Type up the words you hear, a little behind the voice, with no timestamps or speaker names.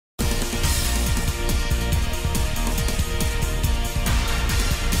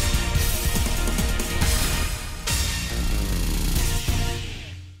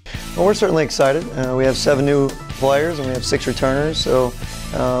Well, we're certainly excited. We have 7 new players and we have 6 returners. So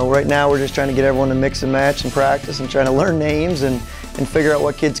right now we're just trying to get everyone to mix and match and practice and trying to learn names and figure out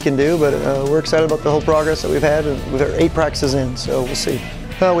what kids can do. But we're excited about the whole progress that we've had with our 8 practices in, so we'll see.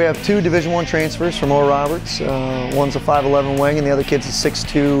 We have 2 Division I transfers from Oral Roberts. One's a 5'11" wing and the other kid's a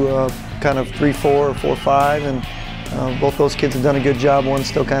 6'2", kind of 3'4" or 4'5", and both those kids have done a good job. One's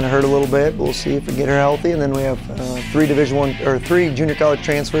still kind of hurt a little bit, but we'll see if we get her healthy. And then we have 3 junior college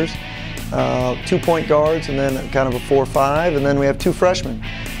transfers, 2 point guards, and then kind of a 4-5, and then we have 2 freshmen.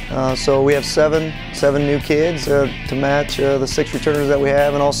 So we have seven new kids to match the 6 returners that we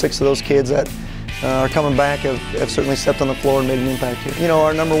have, and all 6 of those kids that are coming back have certainly stepped on the floor and made an impact here. You know,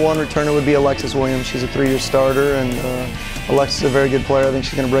 our number 1 returner would be Alexis Williams. She's a 3-year starter, and Alexis is a very good player. I think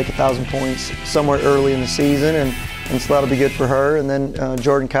she's going to break 1,000 points somewhere early in the season, and so that'll be good for her. And then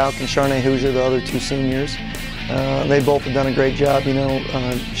Jordan Kauk and Charnay Hoosier, the other 2 seniors. They both have done a great job. You know,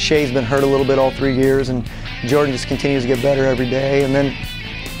 Shay's been hurt a little bit all 3 years, and Jordan just continues to get better every day. And then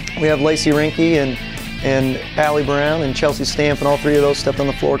we have Lacey Rinke and Allie Brown and Chelsea Stamp, and all 3 of those stepped on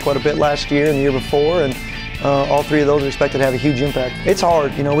the floor quite a bit last year and the year before, and all 3 of those are expected to have a huge impact. It's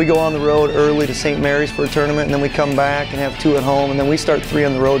hard, you know, we go on the road early to St. Mary's for a tournament, and then we come back and have 2 at home, and then we start 3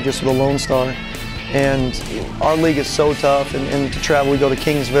 on the road just with a Lone Star. And our league is so tough, and to travel, we go to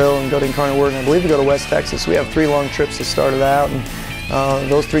Kingsville and go to Incarnate Word, and I believe we go to West Texas. We have 3 long trips to start it out, and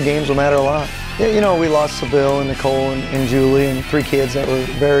those 3 games will matter a lot. Yeah, you know, we lost Sybil and Nicole and Julie, and 3 kids that were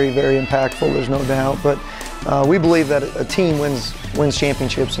very, very impactful, there's no doubt. But we believe that a team wins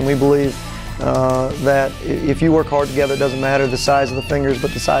championships, and we believe that if you work hard together, it doesn't matter the size of the fingers,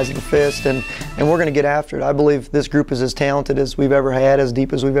 but the size of the fist, and we're going to get after it. I believe this group is as talented as we've ever had, as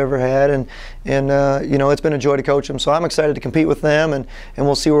deep as we've ever had, and you know, it's been a joy to coach them. So I'm excited to compete with them, and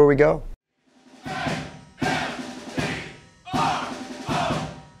we'll see where we go.